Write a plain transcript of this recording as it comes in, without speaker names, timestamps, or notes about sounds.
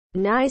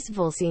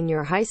Niceville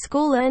Senior High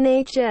School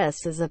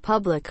NHS is a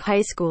public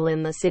high school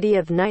in the city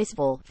of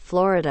Niceville,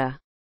 Florida.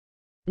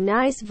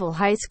 Niceville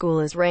High School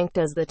is ranked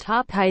as the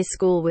top high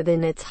school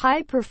within its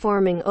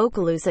high-performing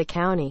Okaloosa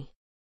County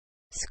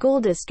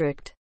School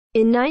District.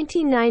 In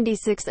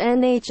 1996,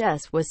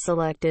 NHS was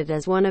selected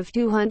as one of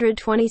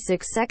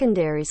 226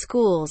 secondary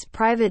schools,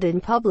 private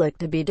and public,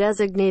 to be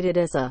designated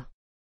as a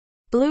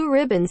Blue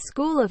Ribbon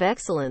School of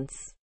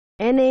Excellence.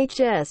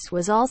 NHS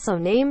was also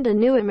named a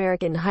New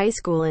American High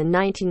School in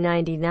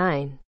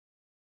 1999,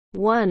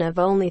 one of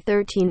only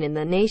 13 in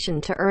the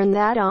nation to earn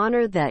that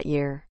honor that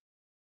year.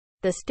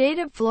 The State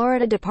of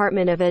Florida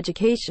Department of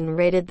Education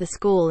rated the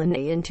school an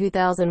A in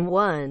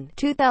 2001,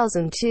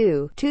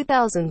 2002,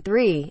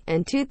 2003,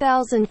 and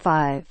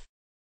 2005.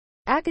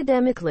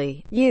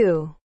 Academically,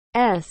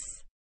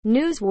 U.S.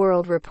 News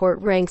World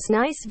Report ranks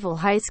Niceville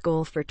High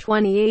School for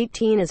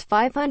 2018 as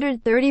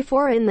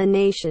 534 in the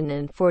nation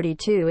and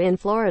 42 in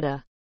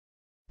Florida.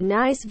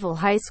 Niceville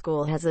High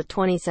School has a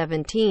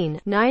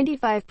 2017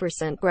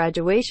 95%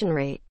 graduation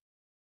rate.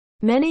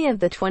 Many of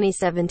the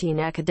 2017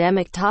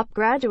 academic top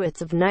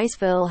graduates of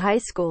Niceville High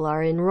School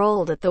are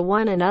enrolled at the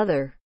one and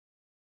other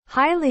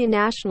highly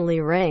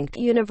nationally ranked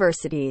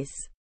universities.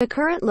 The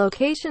current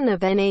location of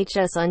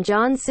NHS on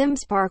John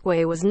Sims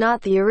Parkway was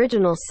not the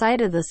original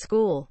site of the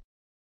school.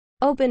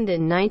 Opened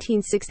in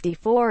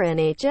 1964,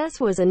 NHS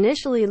was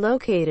initially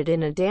located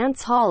in a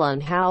dance hall on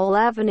Howell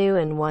Avenue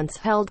and once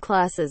held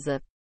classes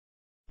at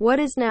what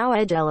is now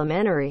Edge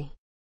Elementary.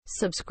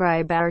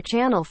 Subscribe our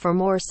channel for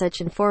more such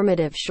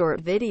informative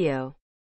short video.